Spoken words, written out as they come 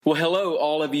Well, hello,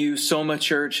 all of you Soma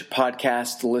Church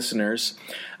podcast listeners.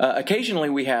 Occasionally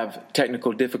we have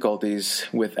technical difficulties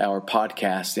with our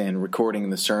podcast and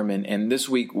recording the sermon, and this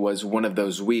week was one of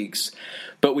those weeks.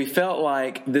 But we felt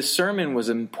like this sermon was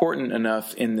important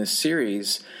enough in this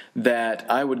series that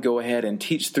I would go ahead and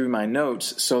teach through my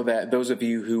notes so that those of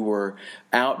you who were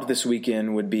out this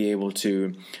weekend would be able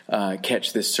to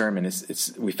catch this sermon.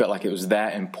 We felt like it was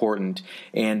that important.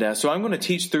 And so I'm going to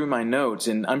teach through my notes,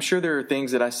 and I'm sure there are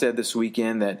things that I said this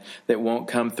weekend that won't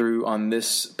come through on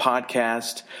this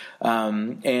podcast,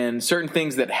 and certain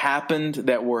things that happened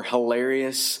that were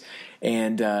hilarious.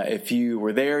 And if you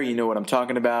were there, you know what I'm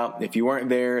talking about. If you weren't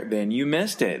there, then you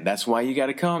missed it. That's why you got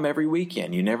to come every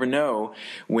weekend. You never know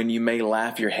when you may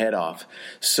laugh your head off.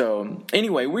 So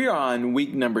anyway, we're on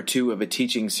week number 2 of a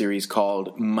teaching series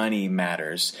called Money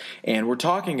Matters. And we're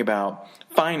talking about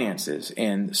finances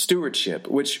and stewardship,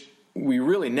 which we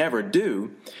really never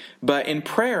do. But in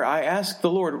prayer, I ask the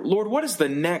Lord, what is the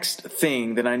next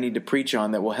thing that I need to preach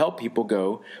on that will help people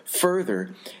go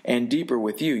further and deeper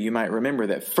with you? You might remember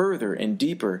that further and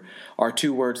deeper are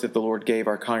 2 words that the Lord gave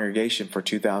our congregation for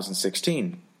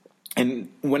 2016. And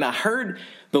when I heard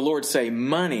the Lord say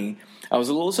money, I was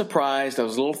a little surprised. I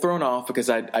was a little thrown off because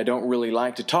I don't really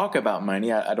like to talk about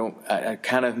money. I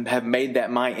kind of have made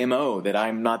that my MO, that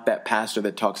I'm not that pastor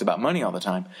that talks about money all the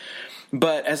time.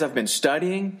 But as I've been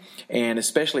studying, and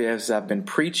especially as I've been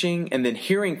preaching and then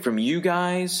hearing from you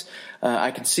guys,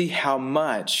 I can see how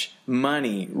much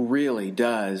money really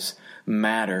does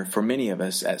matter for many of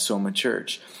us at Soma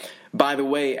Church. By the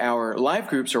way, our life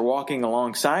groups are walking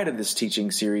alongside of this teaching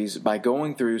series by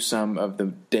going through some of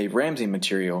the Dave Ramsey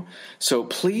material. So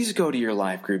please go to your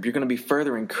life group. You're going to be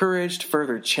further encouraged,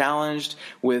 further challenged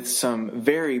with some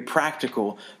very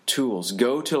practical tools.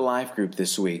 Go to life group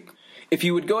this week. If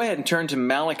you would go ahead and turn to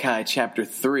Malachi chapter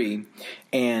 3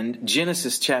 and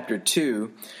Genesis chapter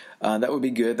 2, that would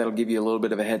be good. That'll give you a little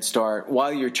bit of a head start.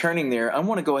 While you're turning there, I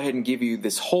want to go ahead and give you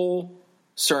this whole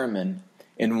sermon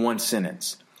in one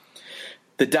sentence.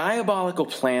 The diabolical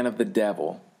plan of the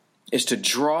devil is to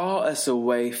draw us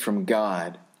away from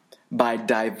God by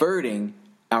diverting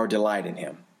our delight in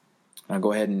Him. I'll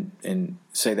go ahead and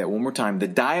say that one more time. The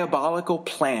diabolical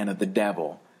plan of the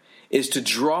devil is to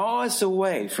draw us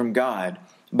away from God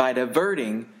by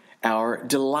diverting our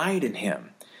delight in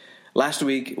Him. Last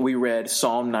week we read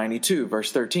Psalm 92,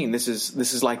 verse 13. This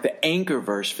is like the anchor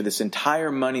verse for this entire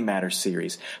Money Matters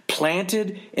series.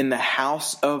 Planted in the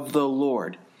house of the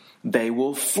Lord, they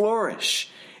will flourish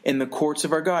in the courts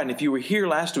of our God. And if you were here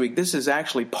last week, this is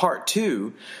actually part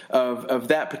 2 of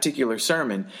that particular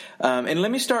sermon. And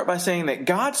let me start by saying that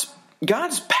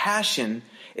God's passion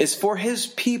is for His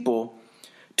people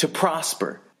to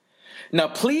prosper. Now,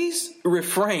 please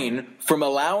refrain from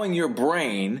allowing your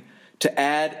brain to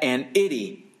add an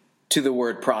 "itty" to the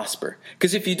word prosper.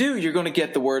 Because if you do, you're going to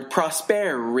get the word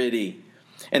prosperity.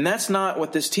 And that's not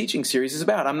what this teaching series is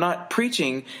about. I'm not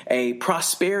preaching a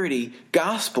prosperity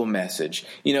gospel message,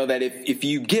 that if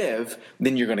you give,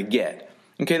 then you're going to get.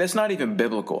 Okay, that's not even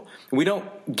biblical. We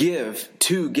don't give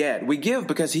to get. We give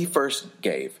because He first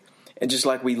gave. And just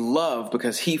like we love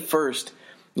because He first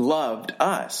loved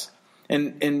us.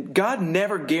 And God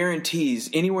never guarantees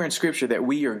anywhere in Scripture that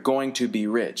we are going to be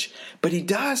rich. But He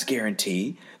does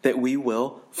guarantee that we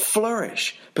will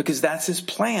flourish because that's His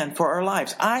plan for our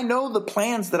lives. I know the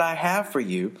plans that I have for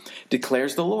you,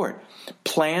 declares the Lord.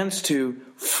 Plans to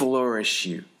flourish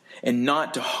you and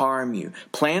not to harm you.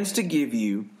 Plans to give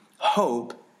you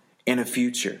hope and a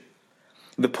future.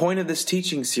 The point of this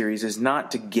teaching series is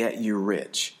not to get you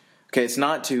rich. Okay, it's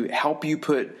not to help you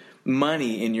put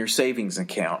money in your savings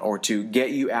account or to get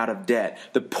you out of debt.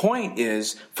 The point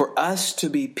is for us to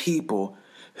be people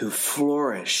who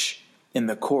flourish in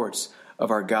the courts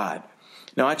of our God.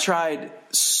 Now, I tried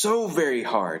so very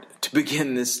hard to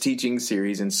begin this teaching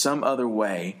series in some other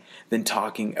way than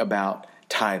talking about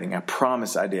tithing. I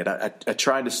promise I did. I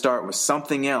tried to start with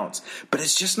something else, but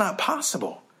it's just not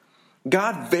possible.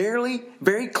 God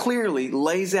very clearly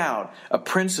lays out a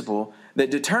principle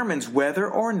that determines whether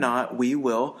or not we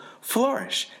will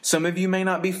flourish. Some of you may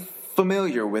not be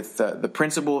familiar with the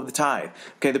principle of the tithe.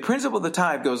 Okay, the principle of the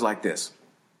tithe goes like this.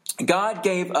 God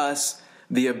gave us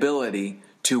the ability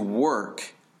to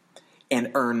work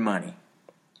and earn money.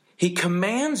 He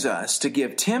commands us to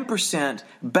give 10%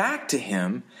 back to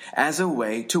Him as a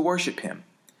way to worship Him.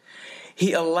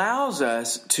 He allows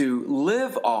us to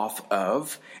live off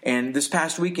of, and this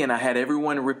past weekend I had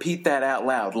everyone repeat that out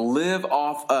loud. Live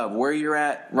off of, where you're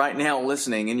at right now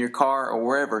listening, in your car or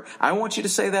wherever. I want you to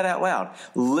say that out loud.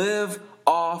 Live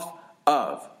off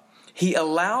of. He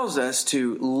allows us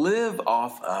to live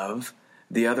off of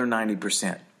the other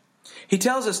 90%. He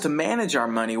tells us to manage our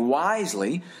money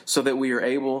wisely so that we are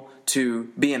able to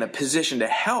be in a position to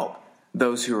help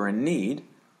those who are in need.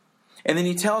 And then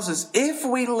he tells us, if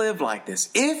we live like this,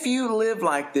 if you live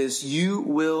like this, you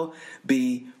will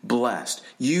be blessed.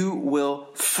 You will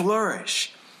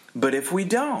flourish. But if we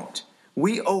don't,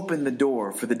 we open the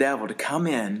door for the devil to come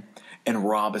in and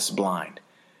rob us blind.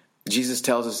 Jesus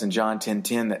tells us in John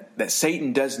 10:10 that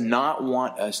Satan does not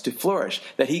want us to flourish,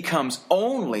 that he comes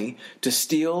only to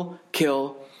steal,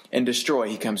 kill, and destroy.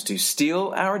 He comes to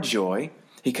steal our joy.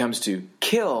 He comes to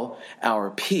kill our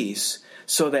peace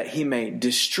so that he may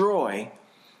destroy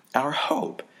our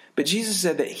hope. But Jesus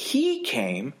said that he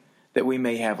came that we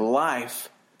may have life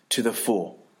to the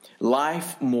full,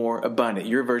 life more abundant.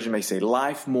 Your version may say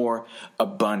life more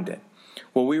abundant.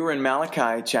 Well, we were in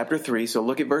Malachi chapter 3, so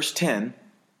look at verse 10.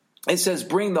 It says,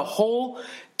 bring the whole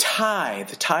tithe.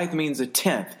 Tithe means a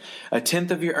tenth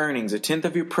of your earnings, a tenth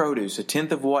of your produce, a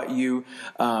tenth of what you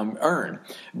earn.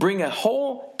 Bring a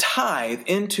whole tithe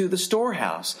into the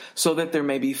storehouse so that there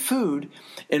may be food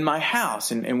in my house.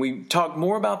 And we talked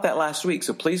more about that last week,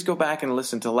 so please go back and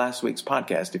listen to last week's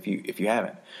podcast if you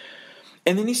haven't.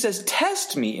 And then he says,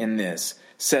 test me in this,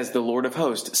 says the Lord of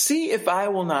hosts. See if I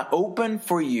will not open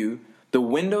for you the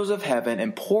windows of heaven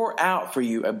and pour out for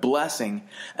you a blessing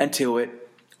until it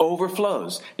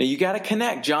overflows. Now you got to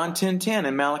connect John 10:10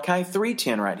 and Malachi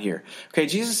 3:10 right here. Okay,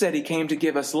 Jesus said he came to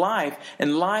give us life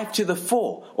and life to the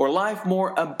full, or life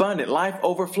more abundant, life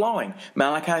overflowing.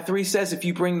 Malachi 3 says if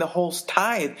you bring the whole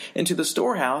tithe into the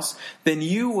storehouse, then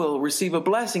you will receive a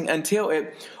blessing until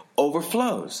it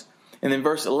overflows. And then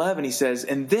verse 11 he says,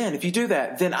 and then if you do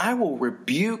that, then I will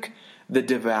rebuke the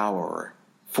devourer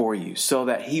for you, so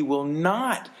that he will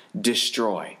not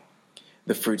destroy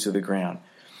the fruits of the ground.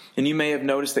 And you may have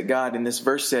noticed that God in this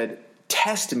verse said,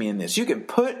 test me in this. You can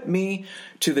put me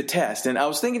to the test. And I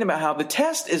was thinking about how the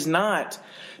test is not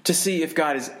to see if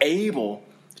God is able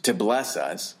to bless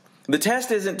us. The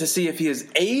test isn't to see if he is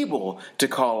able to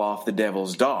call off the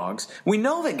devil's dogs. We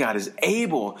know that God is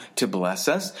able to bless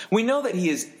us. We know that he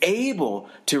is able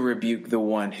to rebuke the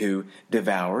one who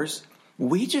devours.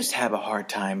 We just have a hard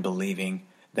time believing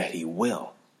that he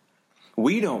will.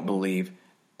 We don't believe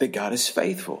that God is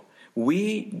faithful.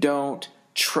 We don't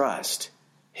trust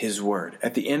his word.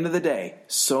 At the end of the day,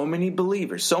 so many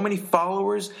believers, so many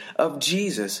followers of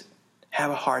Jesus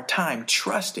have a hard time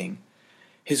trusting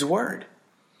his word.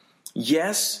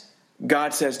 Yes,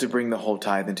 God says to bring the whole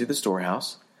tithe into the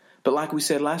storehouse, but like we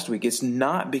said last week, it's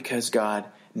not because God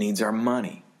needs our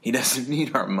money. He doesn't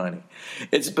need our money.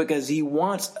 It's because he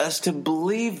wants us to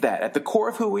believe that at the core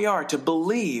of who we are, to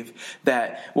believe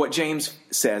that what James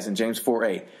says in James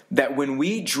 4:8, that when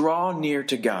we draw near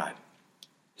to God,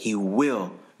 he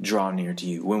will draw near to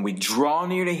you. When we draw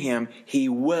near to him, he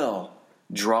will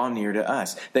draw near to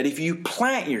us. That if you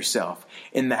plant yourself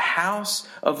in the house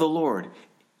of the Lord,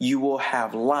 you will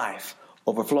have life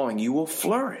overflowing. You will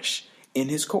flourish in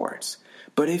his courts.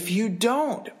 But if you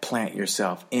don't plant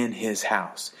yourself in his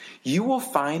house, you will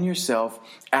find yourself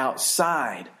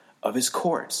outside of his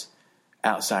courts,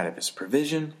 outside of his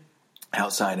provision,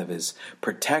 outside of his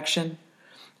protection.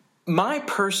 My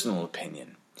personal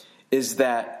opinion is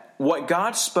that what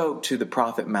God spoke to the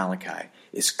prophet Malachi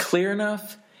is clear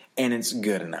enough and it's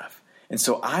good enough. And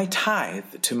so I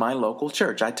tithe to my local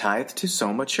church. I tithe to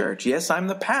Soma Church. Yes, I'm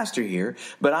the pastor here,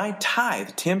 but I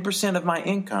tithe 10% of my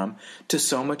income to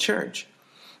Soma Church.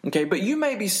 Okay, but you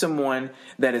may be someone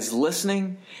that is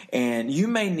listening and you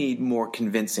may need more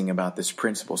convincing about this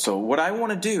principle. So what I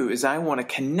want to do is I want to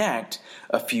connect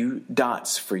a few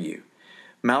dots for you.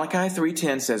 Malachi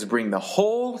 3:10 says, bring the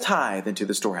whole tithe into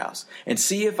the storehouse and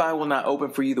see if I will not open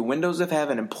for you the windows of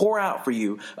heaven and pour out for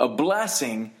you a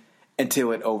blessing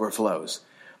until it overflows.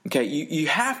 Okay, you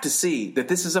have to see that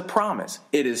this is a promise.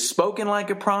 It is spoken like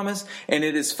a promise, and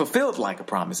it is fulfilled like a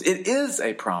promise. It is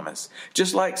a promise.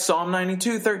 Just like Psalm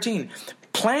 92:13.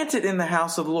 Planted in the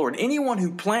house of the Lord. Anyone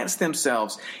who plants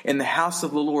themselves in the house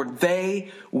of the Lord,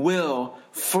 they will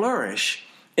flourish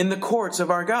in the courts of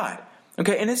our God.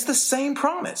 Okay, and it's the same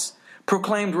promise,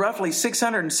 proclaimed roughly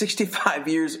 665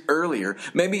 years earlier,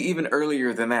 maybe even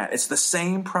earlier than that. It's the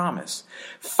same promise.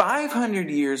 500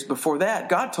 years before that,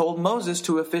 God told Moses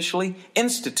to officially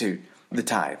institute the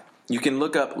tithe. You can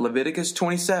look up Leviticus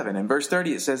 27. In verse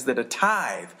 30, it says that a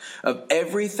tithe of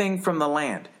everything from the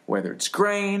land, whether it's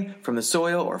grain from the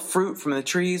soil or fruit from the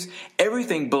trees,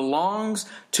 everything belongs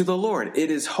to the Lord. It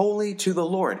is holy to the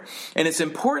Lord. And it's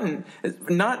important,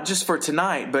 not just for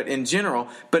tonight, but in general,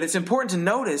 but it's important to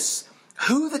notice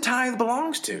who the tithe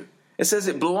belongs to. It says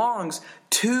it belongs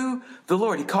to the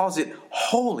Lord. He calls it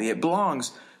holy. It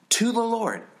belongs to the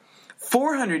Lord.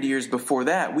 400 years before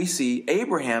that, we see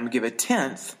Abraham give a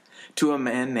tenth to a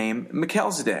man named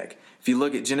Melchizedek. If you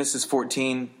look at Genesis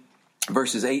 14,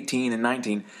 verses 18 and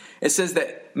 19, it says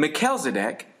that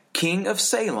Melchizedek, king of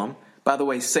Salem, by the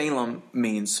way, Salem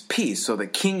means peace, so the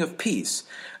king of peace,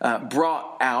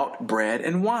 brought out bread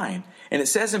and wine. And it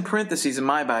says in parentheses in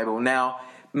my Bible, now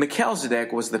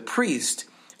Melchizedek was the priest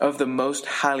of the Most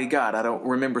Highly God. I don't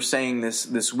remember saying this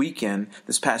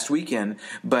past weekend,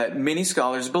 but many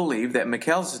scholars believe that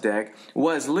Melchizedek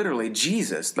was literally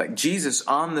Jesus, like Jesus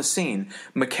on the scene.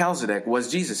 Melchizedek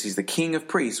was Jesus. He's the King of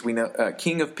Priests. We know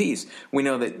King of Peace. We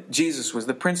know that Jesus was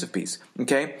the Prince of Peace.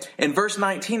 Okay, in verse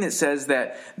 19 it says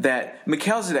that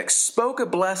Melchizedek spoke a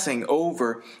blessing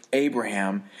over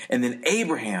Abraham, and then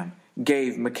Abraham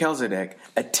gave Melchizedek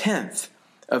a tenth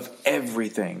of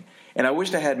everything. And I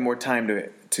wished I had more time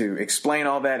to explain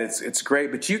all that. It's great,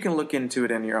 but you can look into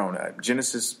it on your own.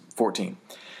 Genesis 14.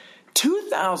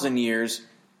 2,000 years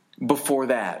before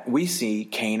that, we see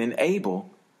Cain and Abel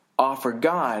offer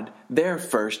God their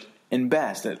first and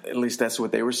best. At least that's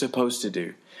what they were supposed to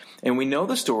do. And we know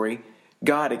the story.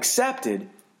 God accepted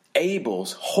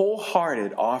Abel's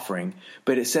wholehearted offering,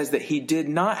 but it says that he did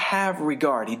not have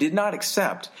regard. He did not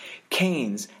accept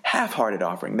Cain's half-hearted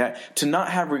offering. That to not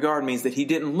have regard means that he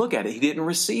didn't look at it. He didn't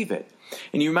receive it.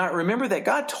 And you might remember that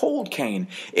God told Cain,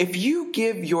 if you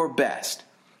give your best,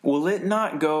 will it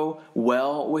not go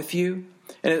well with you?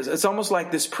 And it's almost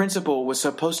like this principle was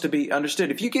supposed to be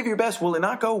understood. If you give your best, will it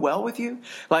not go well with you?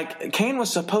 Like Cain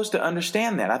was supposed to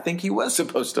understand that. I think he was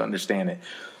supposed to understand it.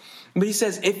 But he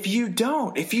says, if you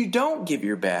don't give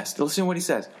your best, listen to what he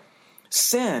says.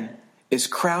 Sin is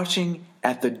crouching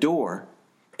at the door,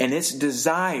 and its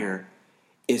desire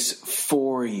is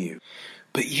for you.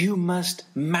 But you must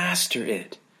master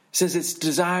it. It says its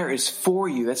desire is for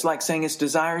you. That's like saying its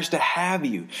desire is to have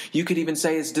you. You could even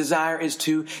say its desire is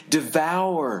to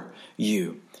devour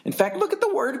you. In fact, look at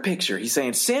the word picture. He's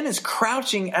saying sin is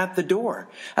crouching at the door.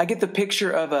 I get the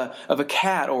picture of a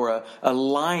cat or a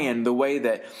lion, the way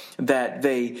that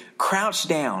they crouch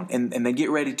down and they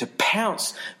get ready to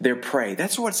pounce their prey.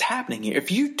 That's what's happening here.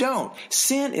 If you don't,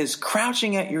 sin is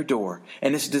crouching at your door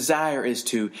and its desire is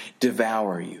to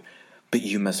devour you. But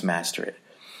you must master it.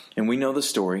 And we know the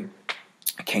story.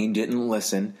 Cain didn't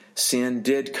listen. Sin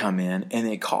did come in and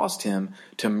it caused him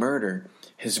to murder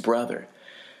his brother.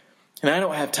 And I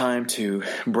don't have time to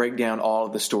break down all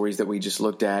of the stories that we just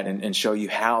looked at and show you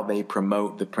how they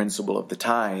promote the principle of the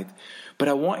tithe. But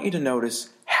I want you to notice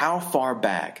how far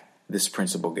back this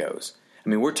principle goes. I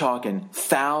mean, we're talking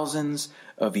thousands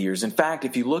of years. In fact,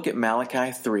 if you look at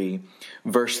Malachi 3,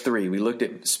 verse 3, we looked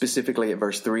at specifically at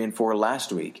verse 3 and 4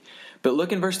 last week. But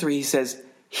look in verse 3, he says,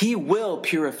 he will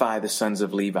purify the sons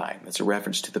of Levi. That's a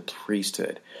reference to the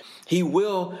priesthood. He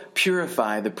will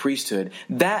purify the priesthood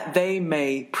that they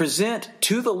may present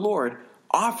to the Lord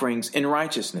offerings in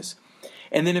righteousness.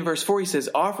 And then in verse 4 he says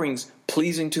offerings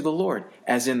pleasing to the Lord,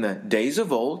 as in the days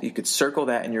of old. You could circle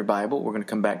that in your Bible. We're going to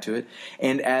come back to it.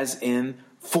 And as in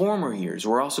former years.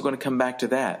 We're also going to come back to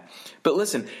that. But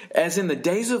listen, as in the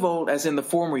days of old, as in the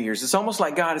former years, it's almost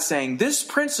like God is saying this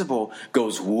principle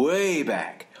goes way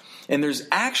back. And there's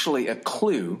actually a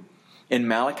clue in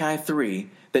Malachi 3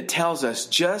 that tells us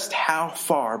just how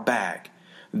far back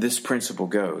this principle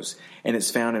goes. And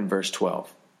it's found in verse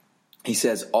 12. He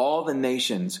says, all the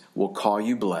nations will call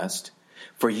you blessed,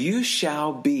 for you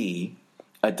shall be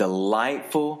a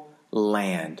delightful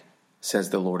land,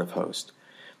 says the Lord of hosts.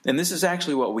 And this is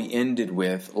actually what we ended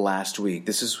with last week.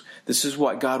 This is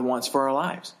what God wants for our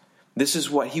lives. This is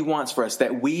what he wants for us,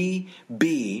 that we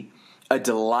be a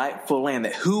delightful land,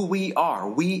 that who we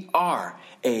are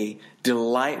a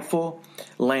delightful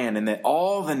land, and that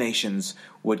all the nations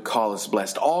would call us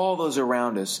blessed. All those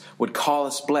around us would call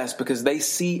us blessed because they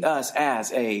see us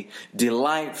as a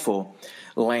delightful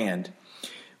land.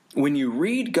 When you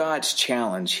read God's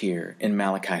challenge here in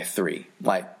Malachi 3,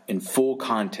 like in full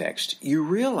context, you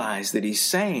realize that he's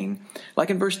saying, like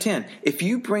in verse 10, if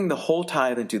you bring the whole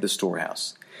tithe into the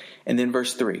storehouse, and then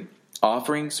verse 3,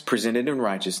 offerings presented in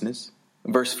righteousness.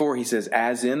 Verse 4, he says,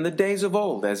 as in the days of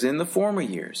old, as in the former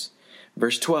years.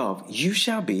 Verse 12, you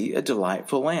shall be a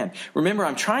delightful land. Remember,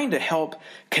 I'm trying to help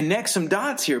connect some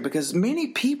dots here because many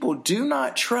people do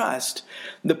not trust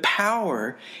the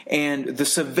power and the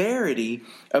severity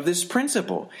of this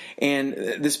principle. And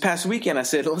this past weekend I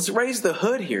said, let's raise the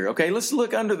hood here, okay? Let's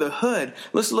look under the hood.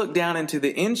 Let's look down into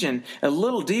the engine a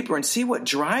little deeper and see what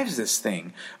drives this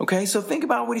thing, okay? So think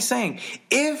about what he's saying.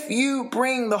 If you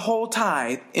bring the whole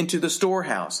tithe into the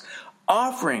storehouse,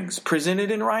 offerings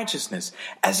presented in righteousness,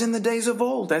 as in the days of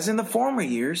old, as in the former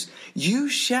years, you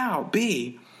shall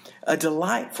be a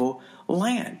delightful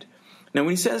land. Now,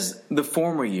 when he says the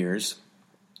former years,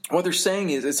 what they're saying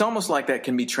is it's almost like that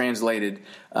can be translated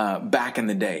back in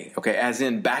the day, okay, as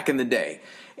in back in the day.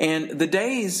 And the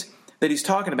days that he's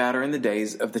talking about are in the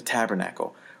days of the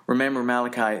tabernacle. Remember,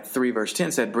 Malachi 3 verse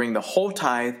 10 said, bring the whole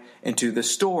tithe into the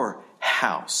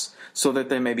storehouse, so that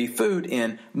there may be food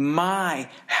in my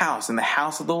house, in the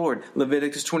house of the Lord.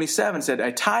 Leviticus 27 said,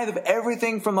 a tithe of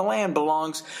everything from the land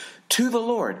belongs to the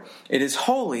Lord. It is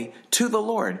holy to the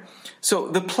Lord. So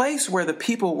the place where the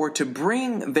people were to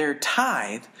bring their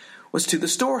tithe was to the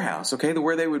storehouse, okay?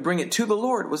 Where they would bring it to the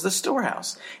Lord was the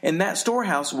storehouse. And that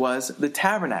storehouse was the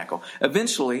tabernacle.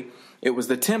 Eventually, it was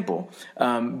the temple,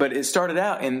 but it started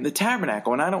out in the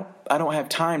tabernacle. And I don't have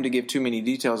time to give too many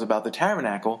details about the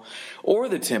tabernacle or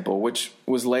the temple, which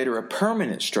was later a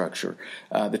permanent structure.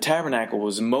 The tabernacle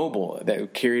was mobile, that was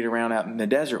carried around out in the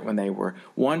desert when they were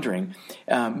wandering.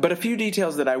 But a few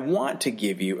details that I want to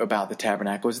give you about the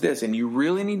tabernacle is this, and you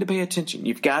really need to pay attention.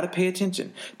 You've got to pay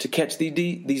attention to catch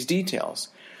these details.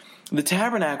 The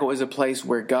tabernacle is a place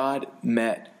where God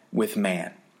met with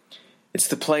man. It's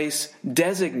the place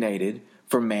designated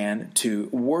for man to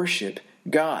worship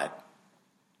God.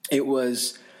 It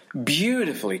was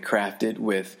beautifully crafted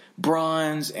with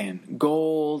bronze and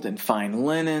gold and fine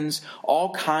linens,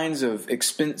 all kinds of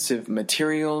expensive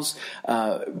materials,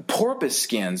 porpoise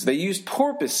skins. They used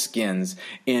porpoise skins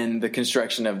in the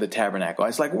construction of the tabernacle.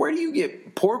 It's like, where do you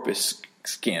get porpoise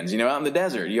skins? Out in the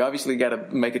desert. You obviously got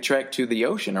to make a trek to the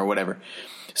ocean or whatever.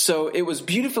 So it was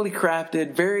beautifully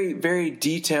crafted, very, very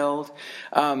detailed.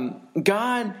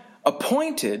 God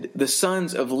appointed the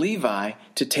sons of Levi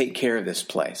to take care of this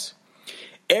place.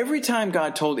 Every time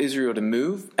God told Israel to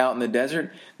move out in the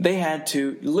desert, they had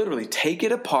to literally take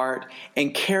it apart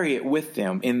and carry it with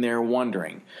them in their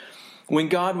wandering. When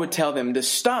God would tell them to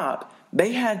stop,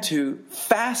 they had to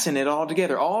fasten it all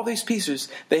together. All these pieces,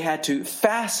 they had to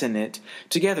fasten it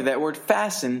together. That word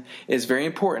fasten is very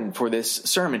important for this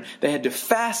sermon. They had to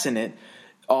fasten it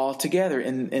all together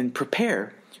and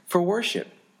prepare for worship.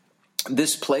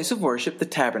 This place of worship, the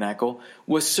tabernacle,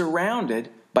 was surrounded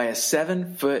by a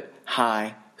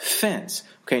 7-foot-high fence.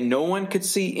 Okay, no one could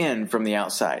see in from the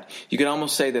outside. You could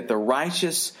almost say that the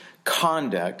righteous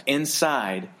conduct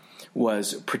inside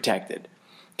was protected.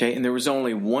 Okay, and there was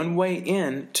only one way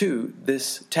in to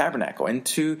this tabernacle,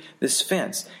 into this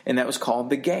fence, and that was called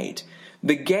the gate.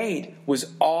 The gate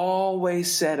was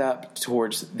always set up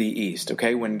towards the east.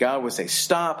 Okay, when God would say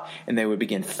stop and they would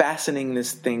begin fastening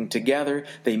this thing together,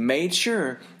 they made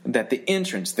sure that the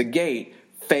entrance, the gate,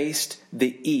 faced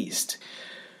the east.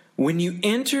 When you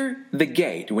enter the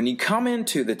gate, when you come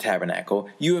into the tabernacle,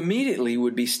 you immediately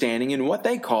would be standing in what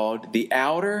they called the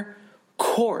outer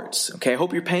courts. Okay, I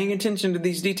hope you're paying attention to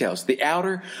these details. The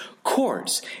outer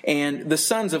courts. And the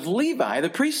sons of Levi, the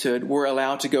priesthood, were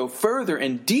allowed to go further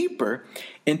and deeper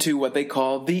into what they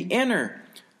called the inner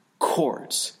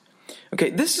courts.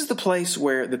 Okay, this is the place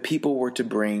where the people were to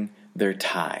bring their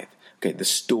tithe. Okay, the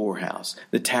storehouse,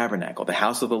 the tabernacle, the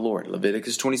house of the Lord.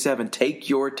 Leviticus 27, take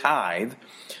your tithe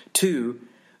to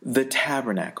the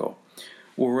tabernacle.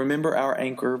 Well, remember our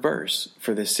anchor verse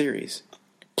for this series.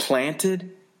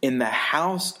 Planted in the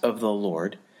house of the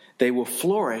Lord, they will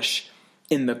flourish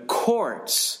in the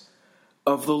courts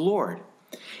of the Lord.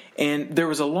 And there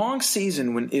was a long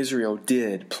season when Israel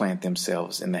did plant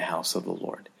themselves in the house of the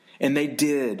Lord. And they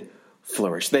did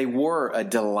flourish. They were a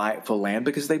delightful land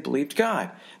because they believed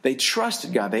God. They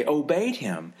trusted God. They obeyed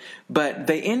Him. But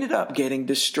they ended up getting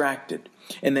distracted.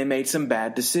 And they made some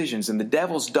bad decisions. And the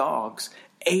devil's dogs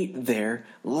ate their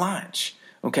lunch.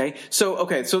 Okay, so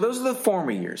those are the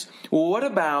former years. Well, what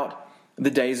about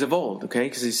the days of old? Okay,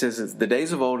 because he says it's the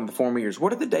days of old and the former years.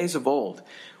 What are the days of old?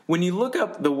 When you look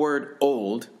up the word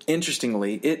old,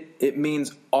 interestingly, it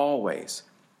means always.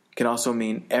 It can also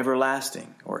mean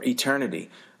everlasting or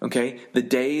eternity. Okay, the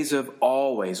days of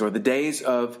always or the days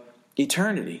of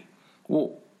eternity.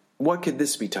 Well, what could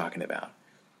this be talking about?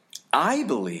 I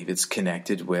believe it's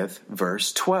connected with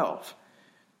verse 12.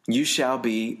 You shall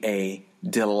be a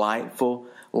delightful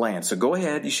land. So go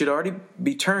ahead. You should already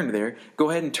be turned there. Go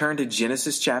ahead and turn to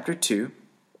Genesis chapter 2.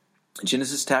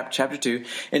 Genesis chapter 2.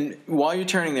 And while you're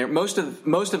turning there, most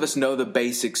of us know the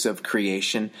basics of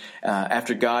creation.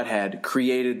 After God had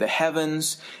created the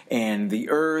heavens and the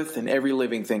earth and every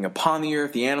living thing upon the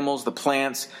earth, the animals, the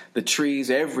plants, the trees,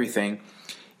 everything,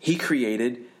 He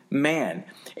created man.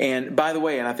 And by the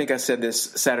way, and I think I said this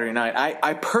Saturday night,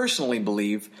 I personally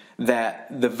believe that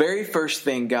the very first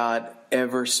thing God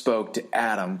ever spoke to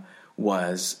Adam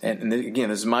was, and again,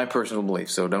 this is my personal belief,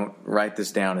 so don't write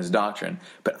this down as doctrine,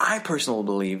 but I personally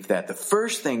believe that the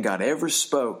first thing God ever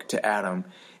spoke to Adam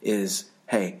is,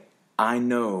 hey, I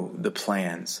know the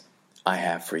plans I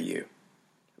have for you.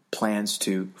 Plans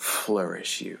to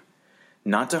flourish you,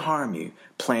 not to harm you,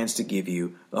 plans to give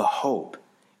you a hope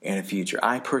and a future.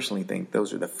 I personally think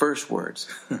those are the first words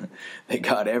that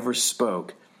God ever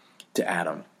spoke to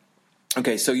Adam.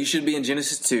 Okay, so you should be in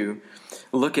Genesis 2.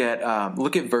 Look at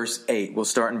verse 8. We'll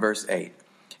start in verse 8.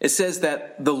 It says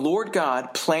that the Lord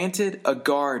God planted a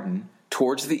garden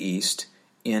towards the east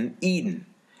in Eden,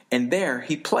 and there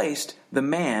he placed the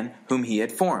man whom he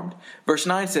had formed. Verse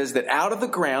 9 says that out of the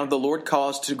ground the Lord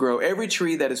caused to grow every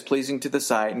tree that is pleasing to the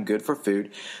sight and good for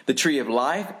food, the tree of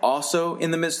life also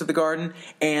in the midst of the garden,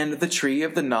 and the tree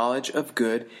of the knowledge of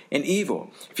good and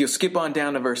evil. If you'll skip on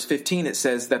down to verse 15, it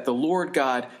says that the Lord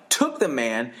God took the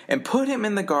man and put him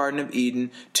in the Garden of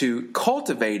Eden to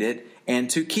cultivate it and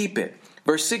to keep it.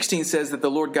 Verse 16 says that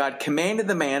the Lord God commanded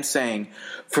the man, saying,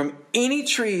 "From any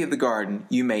tree of the garden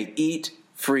you may eat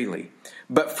freely,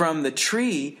 but from the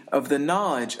tree of the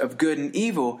knowledge of good and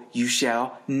evil you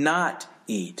shall not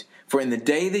eat. For in the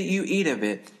day that you eat of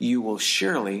it, you will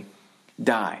surely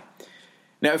die."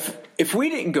 Now, if we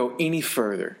didn't go any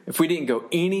further, if we didn't go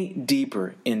any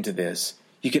deeper into this,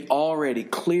 you can already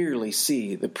clearly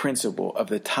see the principle of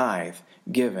the tithe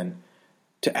given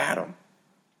to Adam.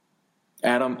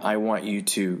 Adam, I want you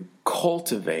to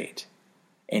cultivate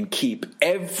and keep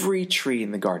every tree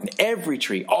in the garden, every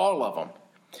tree, all of them.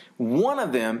 One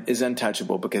of them is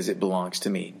untouchable because it belongs to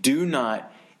me. Do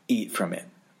not eat from it.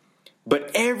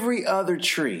 But every other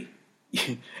tree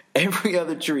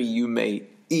you may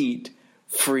eat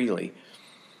freely.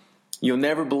 You'll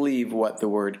never believe what the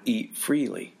word eat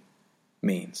freely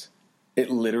means. It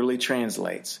literally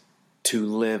translates to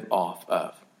live off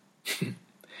of.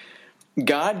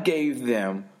 God gave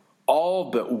them all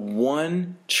but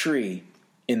one tree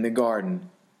in the garden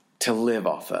to live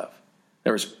off of.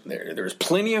 There was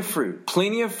plenty of fruit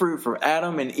for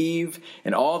Adam and Eve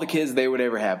and all the kids they would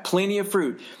ever have. Plenty of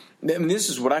fruit. And this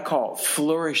is what I call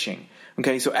flourishing.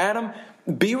 Okay, so Adam,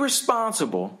 be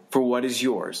responsible for what is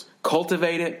yours.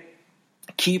 Cultivate it,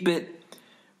 keep it,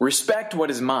 respect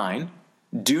what is mine,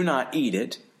 do not eat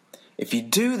it. If you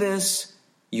do this,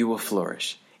 you will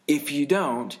flourish. If you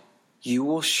don't, you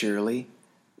will surely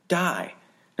die.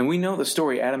 And we know the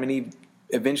story. Adam and Eve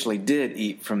eventually did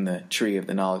eat from the tree of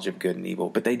the knowledge of good and evil,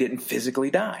 but they didn't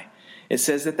physically die. It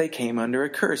says that they came under a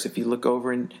curse. If you look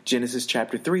over in Genesis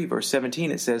chapter 3, verse 17,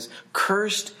 it says,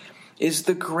 "Cursed is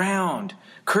the ground.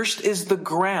 Cursed is the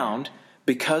ground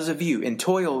because of you. In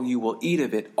toil you will eat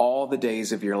of it all the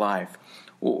days of your life."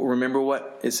 Well, remember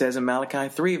what it says in Malachi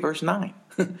 3, verse 9.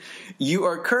 "You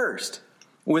are cursed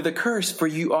with a curse, for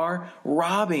you are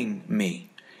robbing me."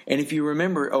 And if you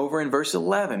remember over in verse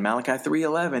 11, Malachi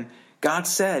 3:11, God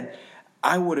said,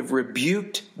 "I would have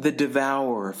rebuked the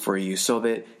devourer for you so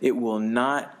that it will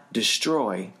not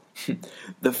destroy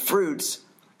the fruits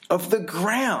of the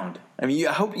ground." I mean,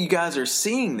 I hope you guys are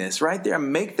seeing this right there.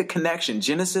 Make the connection.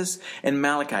 Genesis and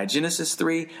Malachi. Genesis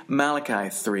 3, Malachi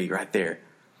 3 right there.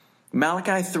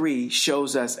 Malachi 3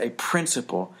 shows us a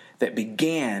principle that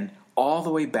began all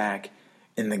the way back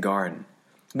in the garden.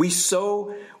 We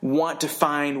so want to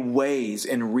find ways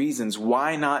and reasons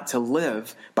why not to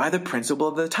live by the principle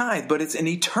of the tithe, but it's an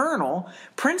eternal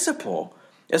principle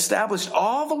established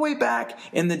all the way back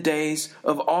in the days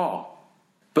of all.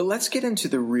 But let's get into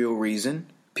the real reason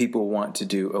people want to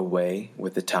do away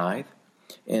with the tithe.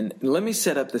 And let me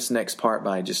set up this next part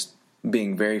by just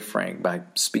being very frank, by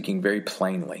speaking very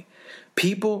plainly.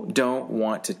 People don't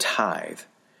want to tithe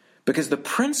because the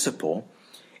principle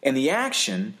and the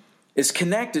action is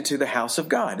connected to the house of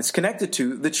God. It's connected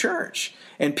to the church.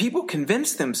 And people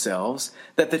convince themselves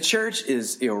that the church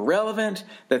is irrelevant,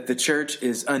 that the church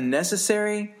is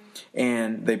unnecessary,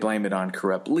 and they blame it on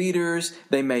corrupt leaders.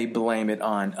 They may blame it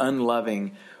on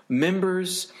unloving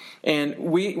members. And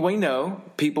we know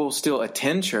people still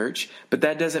attend church, but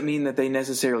that doesn't mean that they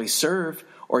necessarily serve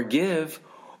or give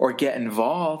or get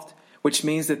involved, which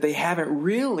means that they haven't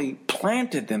really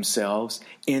planted themselves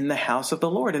in the house of the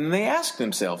Lord. And they ask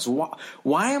themselves,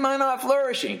 why am I not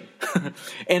flourishing?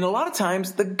 And a lot of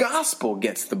times the gospel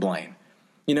gets the blame.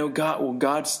 You know,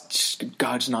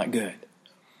 God's not good.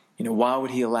 You know, why would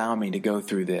he allow me to go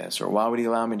through this? Or why would he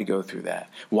allow me to go through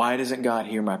that? Why doesn't God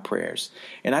hear my prayers?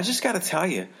 And I just got to tell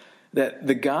you that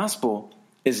the gospel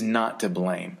is not to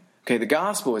blame. Okay, the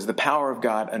gospel is the power of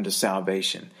God unto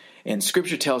salvation. And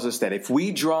Scripture tells us that if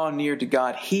we draw near to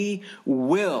God, he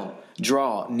will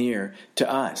draw near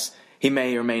to us. He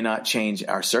may or may not change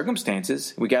our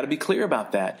circumstances. We got to be clear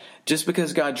about that. Just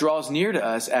because God draws near to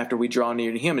us after we draw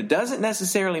near to him, it doesn't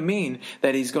necessarily mean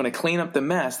that he's going to clean up the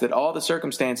mess, that all the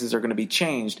circumstances are going to be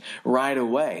changed right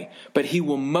away. But he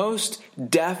will most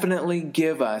definitely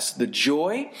give us the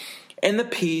joy and the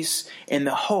peace and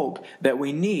the hope that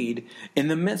we need in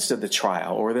the midst of the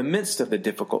trial or the midst of the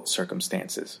difficult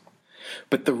circumstances.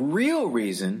 But the real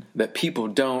reason that people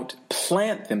don't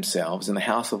plant themselves in the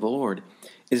house of the Lord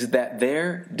is that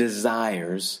their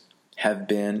desires have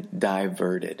been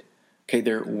diverted. Okay,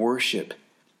 their worship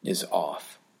is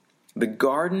off. The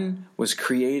garden was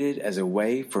created as a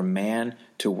way for man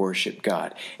to worship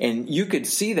God. And you could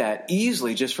see that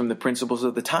easily just from the principles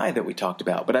of the tithe that we talked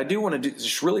about. But I do want to do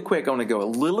just really quick, I want to go a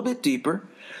little bit deeper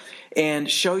and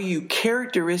show you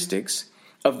characteristics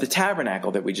of the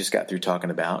tabernacle that we just got through talking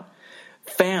about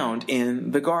found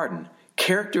in the garden.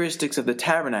 Characteristics of the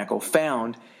tabernacle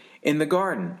found in the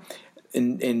garden.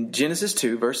 In Genesis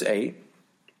 2, verse 8,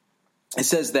 it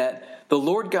says that the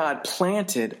Lord God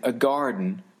planted a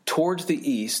garden towards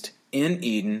the east in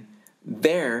Eden.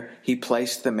 There he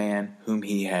placed the man whom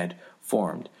he had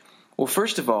formed. Well,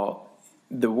 first of all,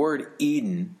 the word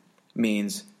Eden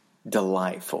means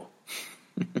delightful.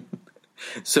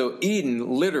 So Eden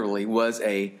literally was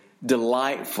a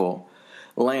delightful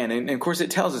land. And of course it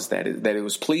tells us that it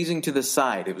was pleasing to the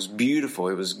sight. It was beautiful.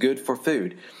 It was good for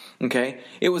food. Okay?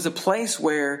 It was a place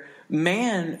where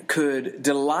man could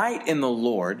delight in the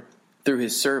Lord through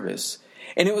his service.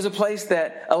 And it was a place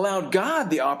that allowed God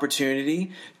the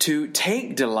opportunity to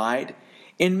take delight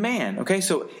in man. Okay,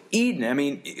 so Eden, I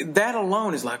mean, that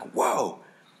alone is like, whoa.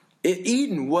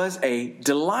 Eden was a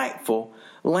delightful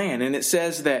land. And it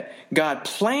says that God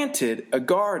planted a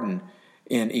garden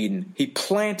in Eden. He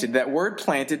planted. That word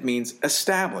planted means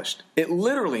established. It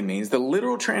literally means, the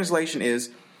literal translation is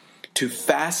to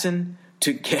fasten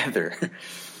together.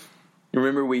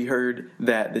 Remember, we heard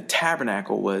that the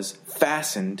tabernacle was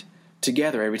fastened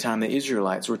together every time the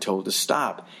Israelites were told to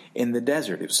stop in the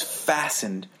desert. It was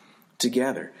fastened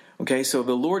together. Okay, so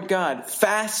the Lord God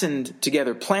fastened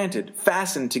together,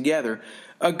 fastened together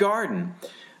a garden.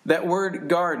 That word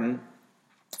garden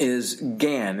is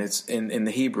gan. It's in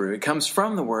the Hebrew. It comes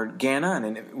from the word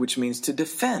ganan, which means to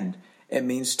defend. It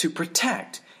means to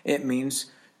protect. It means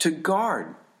to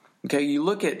guard. Okay, you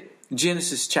look at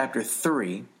Genesis chapter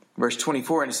 3, verse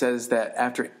 24, and it says that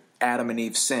after Adam and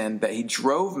Eve sinned, that he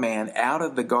drove man out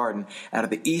of the garden, out of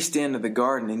the east end of the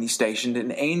garden, and he stationed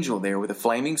an angel there with a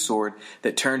flaming sword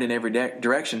that turned in every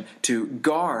direction to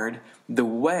guard the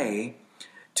way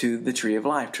to the tree of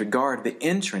life, to guard the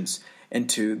entrance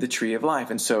into the tree of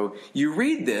life. And so you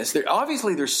read this,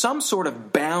 obviously there's some sort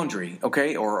of boundary,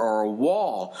 okay, or a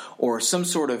wall, or some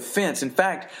sort of fence. In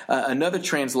fact, another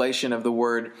translation of the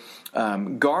word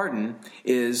garden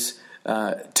is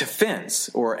to fence,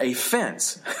 or a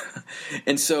fence.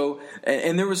 And so,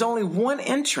 and there was only one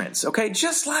entrance, okay,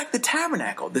 just like the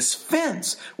tabernacle, this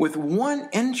fence with one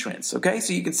entrance, okay,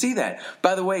 so you can see that.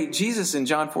 By the way, Jesus in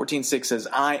John 14:6 says,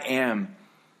 I am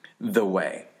the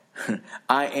way.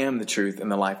 I am the truth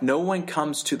and the life. No one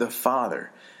comes to the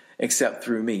Father except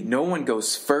through me. No one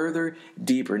goes further,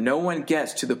 deeper. No one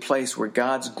gets to the place where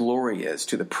God's glory is,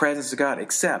 to the presence of God,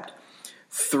 except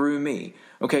through me.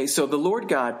 Okay, so the Lord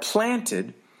God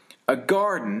planted a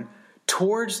garden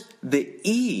towards the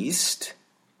east.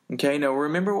 Okay, now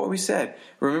remember what we said.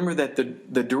 Remember that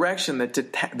the direction that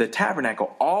the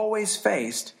tabernacle always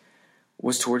faced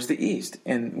was towards the east.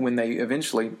 And when they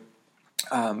eventually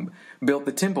built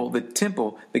the temple,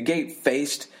 the gate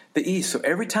faced the east. So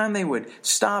every time they would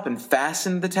stop and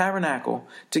fasten the tabernacle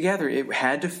together, it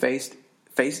had to face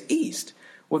east.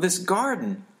 Well, this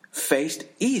garden faced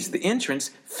east. The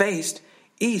entrance faced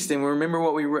east. And remember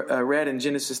what we read in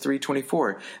Genesis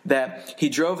 3:24, that he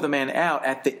drove the man out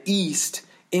at the east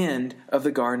end of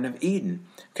the Garden of Eden.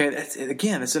 Okay,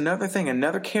 that's another thing,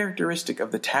 another characteristic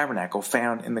of the tabernacle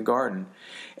found in the garden.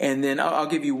 And then I'll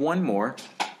give you one more.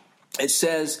 It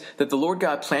says that the Lord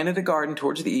God planted a garden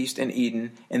towards the east in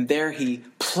Eden, and there he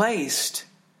placed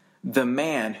the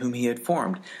man whom he had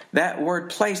formed. That word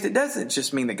placed, it doesn't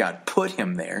just mean that God put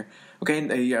him there.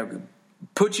 Okay,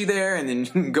 put you there and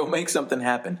then go make something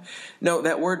happen. No,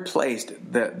 that word placed,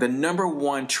 the number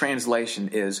one translation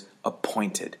is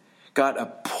appointed. God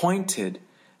appointed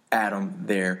Adam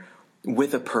there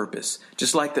with a purpose.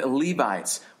 Just like the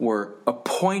Levites were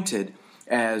appointed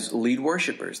as lead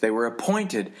worshipers. They were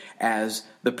appointed as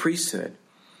the priesthood.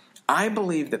 I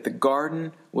believe that the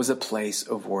garden was a place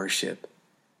of worship,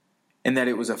 and that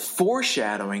it was a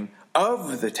foreshadowing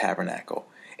of the tabernacle.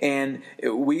 And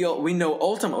we know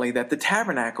ultimately that the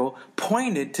tabernacle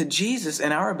pointed to Jesus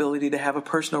and our ability to have a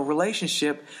personal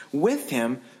relationship with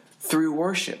him through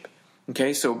worship.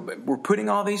 Okay, so we're putting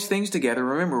all these things together.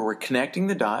 Remember, we're connecting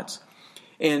the dots.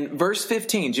 In verse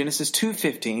 15, Genesis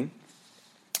 2:15,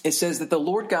 it says that the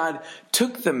Lord God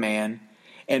took the man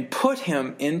and put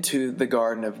him into the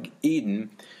Garden of Eden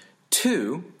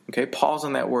to, okay, pause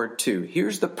on that word to.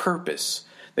 Here's the purpose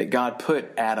that God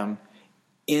put Adam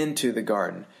into the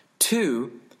garden: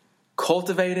 to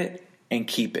cultivate it and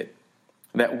keep it.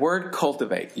 That word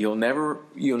cultivate, you'll never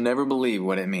believe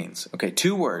what it means. Okay,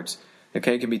 2 words.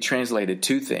 Okay, it can be translated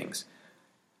 2 things: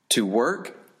 to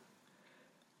work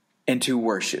and to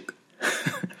worship.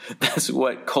 That's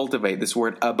what cultivate, this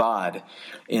word abad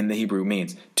in the Hebrew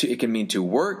means. It can mean to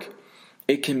work.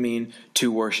 It can mean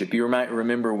to worship. You might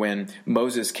remember when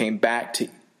Moses came back to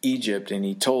Egypt and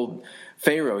he told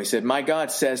Pharaoh, he said, "My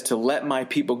God says to let my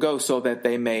people go so that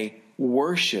they may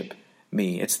worship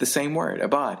me." It's the same word,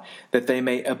 abad, that they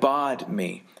may abad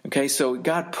me. Okay, so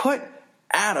God put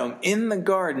Adam in the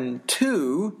garden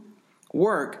to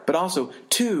work, but also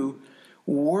to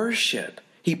worship.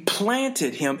 He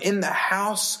planted him in the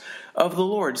house of the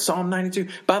Lord. Psalm 92.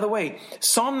 By the way,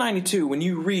 Psalm 92, when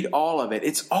you read all of it,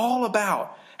 it's all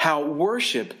about how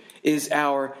worship is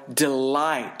our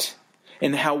delight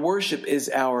and how worship is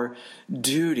our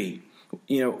duty.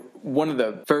 You know, one of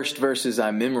the first verses I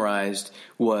memorized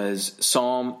was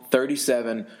Psalm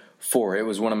 37:4. It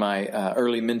was one of my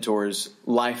early mentors'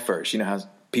 life verse. You know how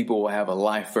people will have a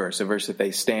life verse, a verse that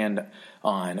they stand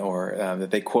on or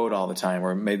that they quote all the time,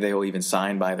 or maybe they'll even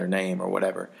sign by their name or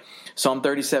whatever. Psalm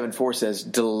 37:4 says,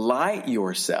 delight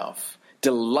yourself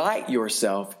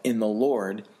in the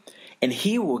Lord, and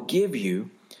he will give you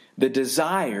the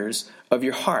desires of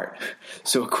your heart.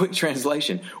 So a quick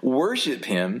translation: worship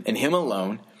him and him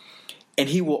alone, and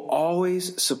he will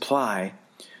always supply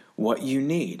what you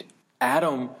need.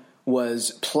 Adam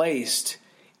was placed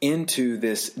into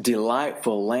this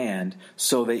delightful land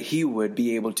so that he would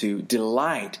be able to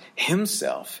delight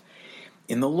himself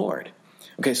in the Lord.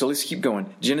 Okay, so let's keep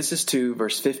going. Genesis 2,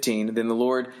 verse 15. Then the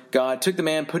Lord God took the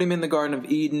man, put him in the Garden of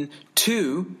Eden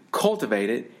to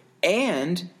cultivate it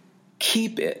and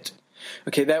keep it.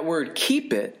 Okay, that word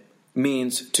keep it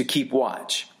means to keep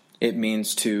watch. It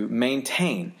means to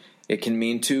maintain. It can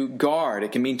mean to guard.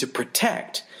 It can mean to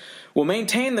protect. Well,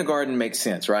 maintain the garden makes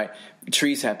sense, right?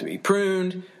 Trees have to be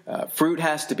pruned, fruit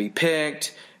has to be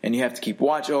picked, and you have to keep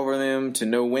watch over them to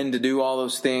know when to do all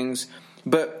those things.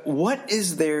 But what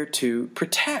is there to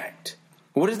protect?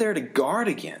 What is there to guard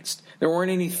against? There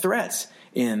weren't any threats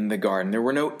in the garden. There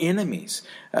were no enemies.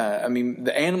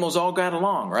 The animals all got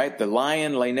along, right? The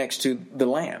lion lay next to the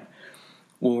lamb.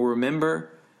 Well, remember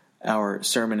our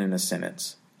sermon in a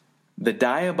sentence. The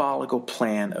diabolical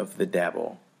plan of the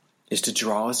devil is to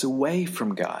draw us away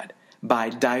from God by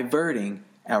diverting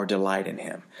our delight in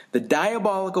him. The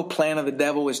diabolical plan of the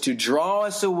devil is to draw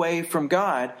us away from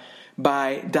God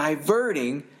by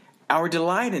diverting our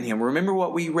delight in him. Remember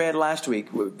what we read last week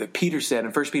that Peter said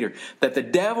in 1 Peter, that the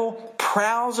devil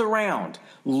prowls around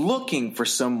looking for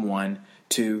someone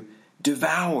to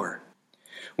devour.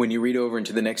 When you read over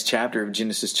into the next chapter of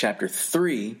Genesis chapter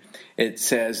 3, it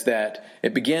says that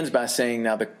it begins by saying,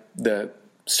 now the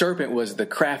serpent was the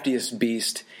craftiest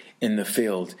beast in the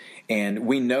field. And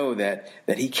we know that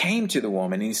he came to the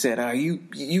woman and he said,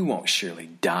 you won't surely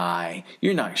die.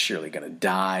 You're not surely going to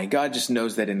die. God just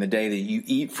knows that in the day that you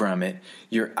eat from it,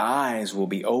 your eyes will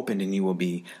be opened and you will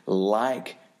be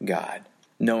like God,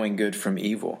 knowing good from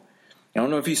evil. I don't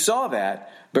know if you saw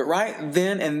that, but right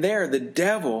then and there, the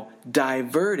devil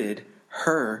diverted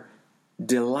her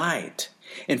delight.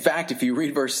 In fact, if you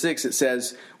read verse 6, it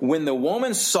says, when the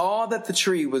woman saw that the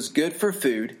tree was good for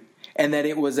food, and that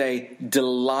it was a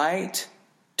delight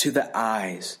to the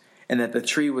eyes, and that the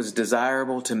tree was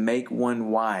desirable to make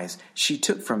one wise, she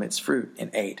took from its fruit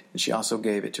and ate. And she also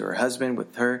gave it to her husband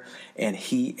with her, and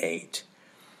he ate.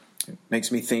 It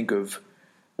makes me think of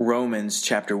Romans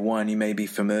chapter 1. You may be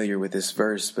familiar with this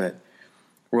verse, but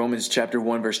Romans chapter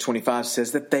 1 verse 25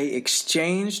 says that they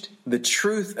exchanged the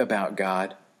truth about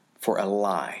God for a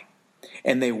lie,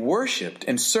 and they worshipped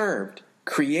and served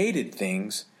created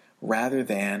things rather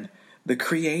than the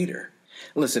Creator.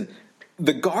 Listen,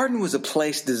 the garden was a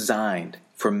place designed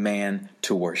for man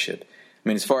to worship.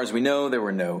 As far as we know, there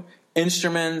were no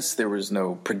instruments, there was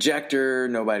no projector,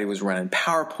 nobody was running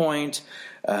PowerPoint,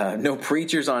 no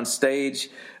preachers on stage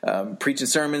preaching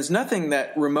sermons, nothing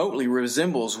that remotely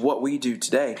resembles what we do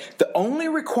today. The only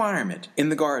requirement in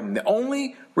the garden, the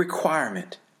only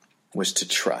requirement was to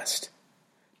trust,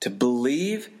 to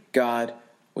believe God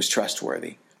was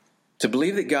trustworthy. to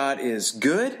believe that God is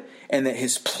good and that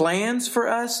his plans for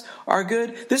us are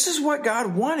good. This is what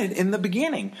God wanted in the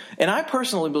beginning. And I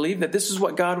personally believe that this is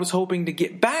what God was hoping to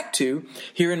get back to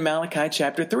here in Malachi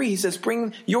chapter 3. He says,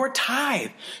 bring your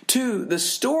tithe to the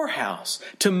storehouse,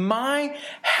 to my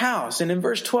house. And in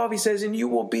verse 12, he says, and you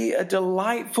will be a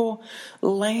delightful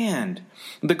land.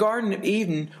 The Garden of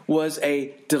Eden was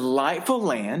a delightful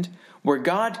land where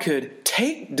God could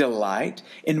take delight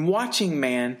in watching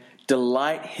man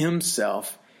delight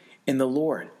himself in the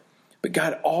Lord. But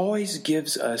God always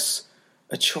gives us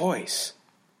a choice.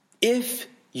 If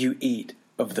you eat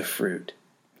of the fruit,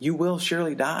 you will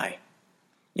surely die.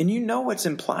 And you know what's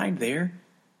implied there.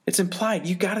 It's implied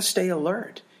you got to stay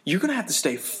alert. You're going to have to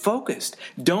stay focused.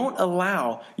 Don't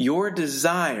allow your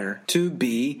desire to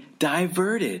be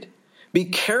diverted. Be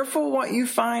careful what you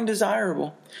find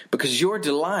desirable, because your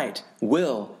delight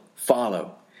will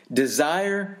follow.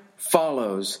 Desire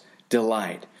follows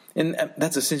delight. And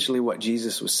that's essentially what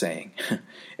Jesus was saying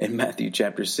in Matthew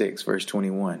chapter 6, verse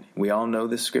 21. We all know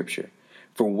this scripture.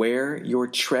 For where your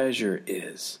treasure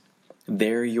is,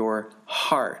 there your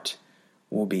heart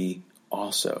will be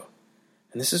also.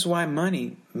 And this is why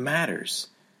money matters.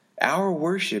 Our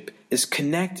worship is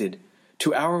connected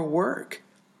to our work.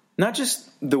 Not just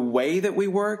the way that we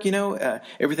work,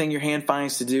 everything your hand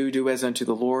finds to do, do as unto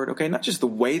the Lord. Okay, not just the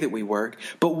way that we work,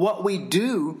 but what we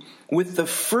do with the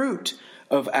fruit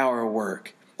of our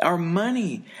work, our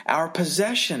money, our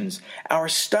possessions, our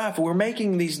stuff. We're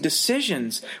making these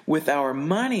decisions with our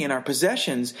money and our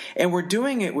possessions, and we're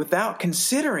doing it without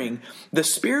considering the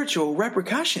spiritual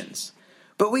repercussions.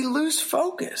 But we lose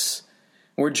focus.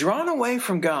 We're drawn away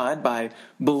from God by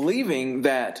believing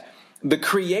that the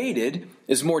created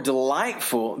is more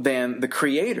delightful than the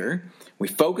Creator. We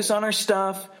focus on our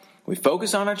stuff. We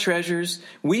focus on our treasures.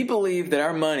 We believe that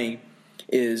our money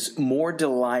is more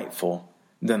delightful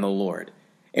than the Lord.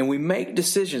 And we make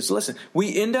decisions. Listen,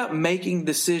 we end up making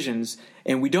decisions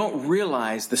and we don't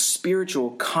realize the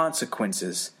spiritual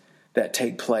consequences that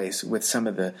take place with some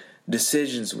of the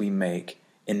decisions we make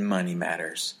in money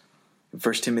matters.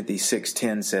 1 Timothy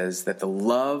 6:10 says that the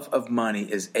love of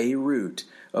money is a root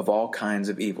of all kinds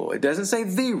of evil. It doesn't say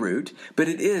the root, but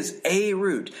it is a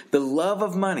root. The love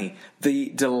of money, the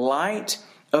delight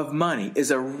of money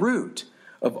is a root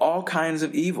of all kinds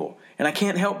of evil. And I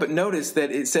can't help but notice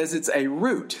that it says it's a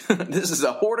root. This is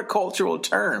a horticultural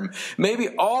term. Maybe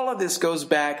all of this goes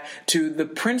back to the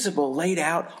principle laid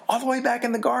out all the way back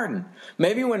in the garden.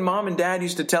 Maybe when mom and dad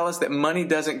used to tell us that money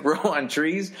doesn't grow on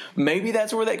trees, maybe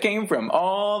that's where that came from,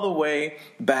 all the way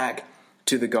back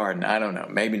to the garden. I don't know.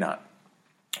 Maybe not.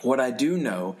 What I do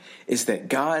know is that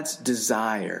God's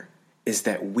desire is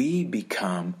that we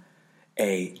become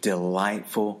a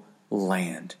delightful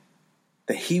land.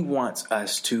 That he wants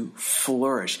us to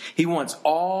flourish. He wants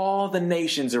all the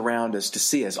nations around us to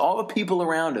see us, all the people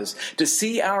around us to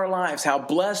see our lives, how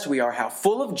blessed we are, how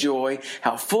full of joy,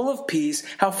 how full of peace,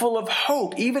 how full of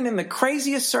hope, even in the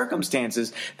craziest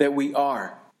circumstances that we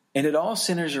are. And it all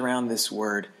centers around this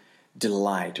word,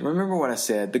 delight. Remember what I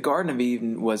said, the Garden of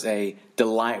Eden was a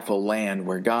delightful land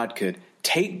where God could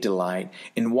take delight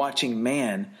in watching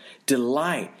man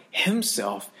delight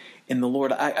himself in the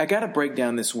Lord. I got to break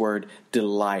down this word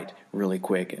delight really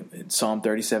quick. In Psalm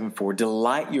 37:4,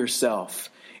 delight yourself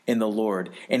in the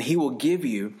Lord, and he will give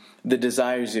you the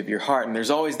desires of your heart. And there's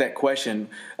always that question,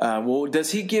 well,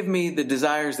 does he give me the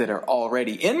desires that are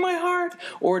already in my heart,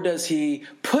 or does he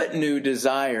put new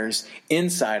desires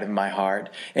inside of my heart?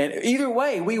 And either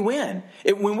way, we win.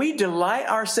 When we delight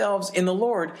ourselves in the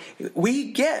Lord,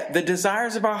 we get the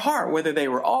desires of our heart, whether they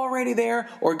were already there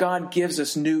or God gives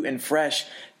us new and fresh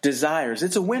desires.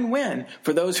 It's a win-win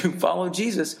for those who follow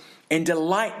Jesus and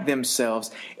delight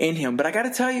themselves in him. But I got to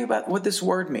tell you about what this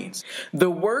word means. The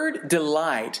word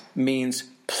delight means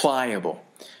pliable.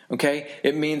 Okay,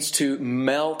 it means to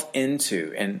melt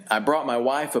into. And I brought my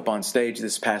wife up on stage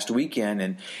this past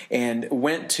weekend and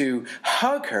went to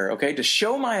hug her, okay, to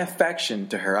show my affection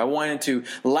to her. I wanted to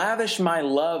lavish my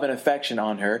love and affection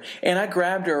on her. And I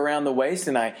grabbed her around the waist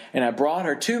and I brought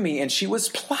her to me, and she was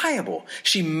pliable.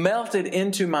 She melted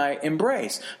into my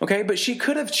embrace, okay? But she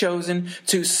could have chosen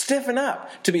to stiffen up,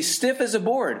 to be stiff as a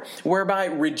board, whereby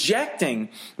rejecting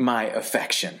my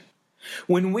affection.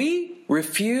 When we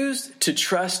refuse to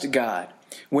trust God,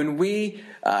 when we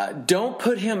don't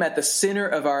put him at the center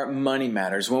of our money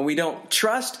matters, when we don't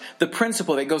trust the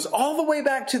principle that goes all the way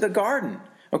back to the garden,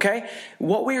 okay,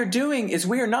 what we are doing is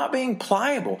we are not being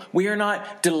pliable. We are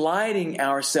not delighting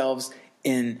ourselves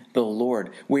in the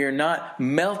Lord. We are not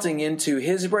melting into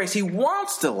His embrace. He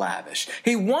wants to lavish.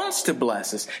 He wants to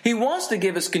bless us. He wants to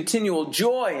give us continual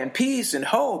joy and peace and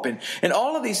hope and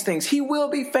all of these things. He will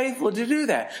be faithful to do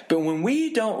that. But when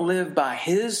we don't live by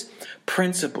His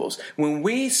principles, when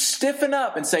we stiffen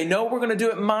up and say, no, we're going to do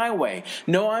it my way.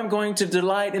 No, I'm going to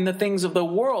delight in the things of the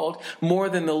world more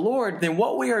than the Lord. Then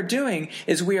what we are doing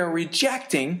is we are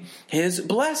rejecting His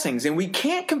blessings. And we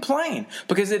can't complain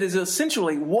because it is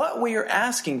essentially what we are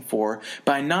asking for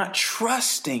by not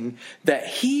trusting that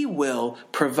He will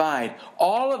provide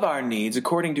all of our needs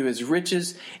according to His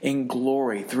riches in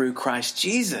glory through Christ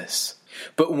Jesus.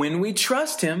 But when we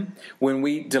trust Him, when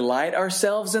we delight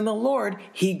ourselves in the Lord,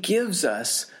 He gives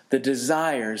us the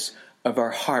desires of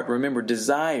our heart. Remember,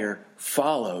 desire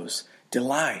follows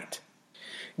delight.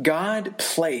 God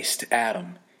placed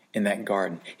Adam in that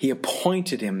garden. He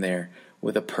appointed him there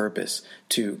with a purpose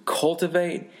to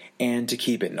cultivate and to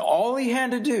keep it. And all he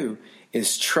had to do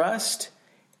is trust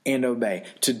and obey,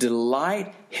 to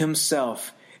delight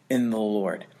himself in the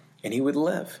Lord, and he would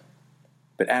live.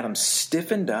 But Adam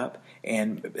stiffened up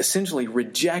and essentially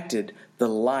rejected the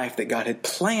life that God had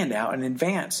planned out in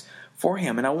advance for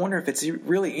him. And I wonder if it's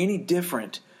really any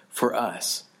different for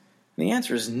us. And the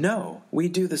answer is no. We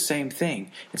do the same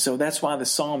thing. And so that's why the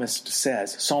psalmist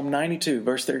says, Psalm 92,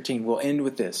 verse 13, we'll end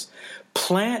with this.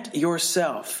 Plant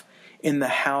yourself in the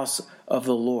house of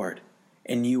the Lord,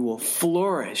 and you will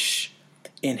flourish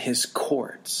in His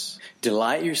courts.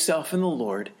 Delight yourself in the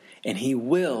Lord, and He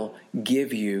will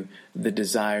give you the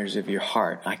desires of your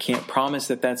heart. I can't promise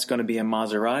that that's going to be a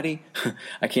Maserati.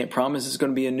 I can't promise it's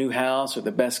going to be a new house or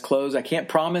the best clothes. I can't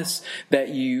promise that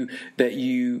you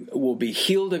will be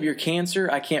healed of your cancer.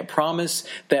 I can't promise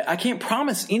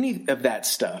any of that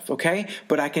stuff, okay?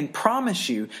 But I can promise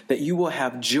you that you will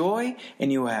have joy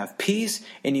and you will have peace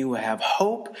and you will have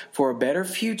hope for a better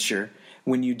future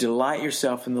when you delight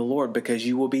yourself in the Lord, because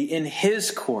you will be in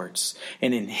His courts.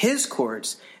 And in His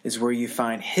courts is where you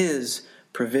find His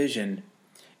provision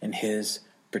and His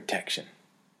protection.